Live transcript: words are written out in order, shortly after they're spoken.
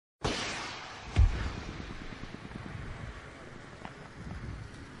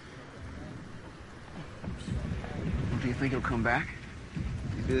Think he'll come back?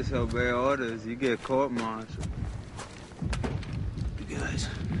 You disobey orders, you get court-martialed. You guys,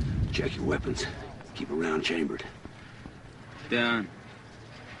 check your weapons. Keep a round chambered. Down.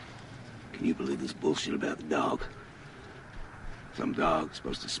 Can you believe this bullshit about the dog? Some dog's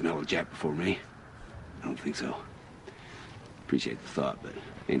supposed to smell a Jap before me? I don't think so. Appreciate the thought, but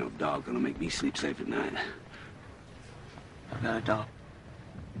ain't no dog gonna make me sleep safe at night. I got a dog.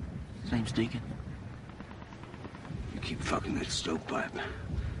 His name's Deacon. You keep fucking that stovepipe.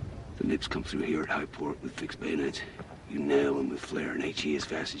 The nips come through here at High Port with fixed bayonets. You nail them with flare and HE as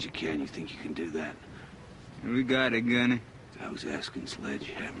fast as you can. You think you can do that? We got it, Gunny. I was asking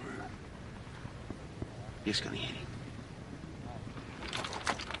Sledgehammer. Yes, Gunny Haney.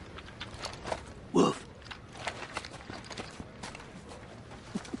 Woof.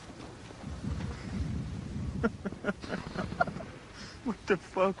 What the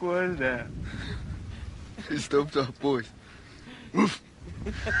fuck was that? Stovetop boys. Woof.